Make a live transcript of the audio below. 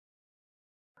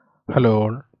Hello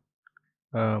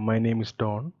all, my name is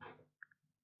Don.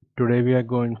 Today we are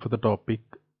going for the topic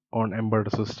on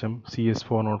embedded system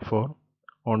CS404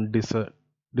 on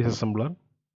disassembler.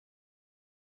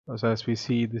 As we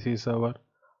see, this is our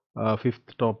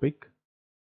fifth topic.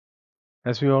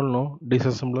 As we all know,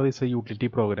 disassembler is a utility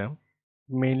program.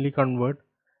 Mainly convert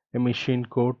a machine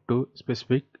code to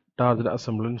specific target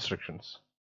assembly instructions.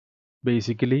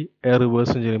 Basically, a reverse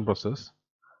engineering process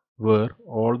where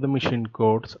all the machine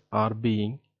codes are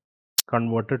being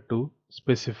converted to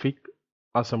specific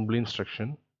assembly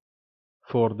instruction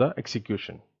for the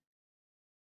execution.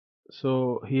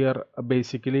 So here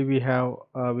basically we have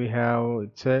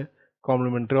it's a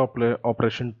complementary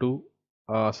operation to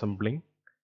assembling.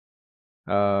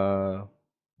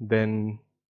 Then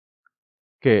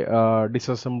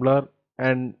disassembler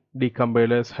and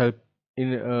decompilers help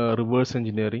in reverse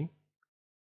engineering,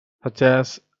 such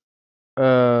as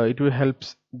it will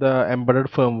helps the embedded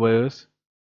firmwares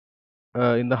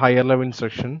in the higher level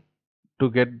instruction to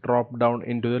get dropped down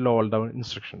into the lower level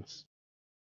instructions.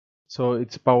 So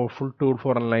it's a powerful tool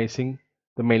for analyzing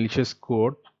the malicious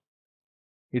code.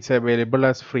 It's available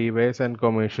as freewares and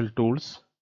commercial tools.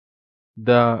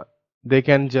 They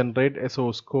can generate a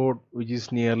source code which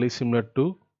is nearly similar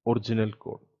to original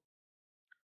code.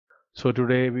 So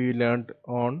today we learned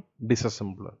on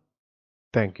disassembler.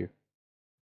 Thank you.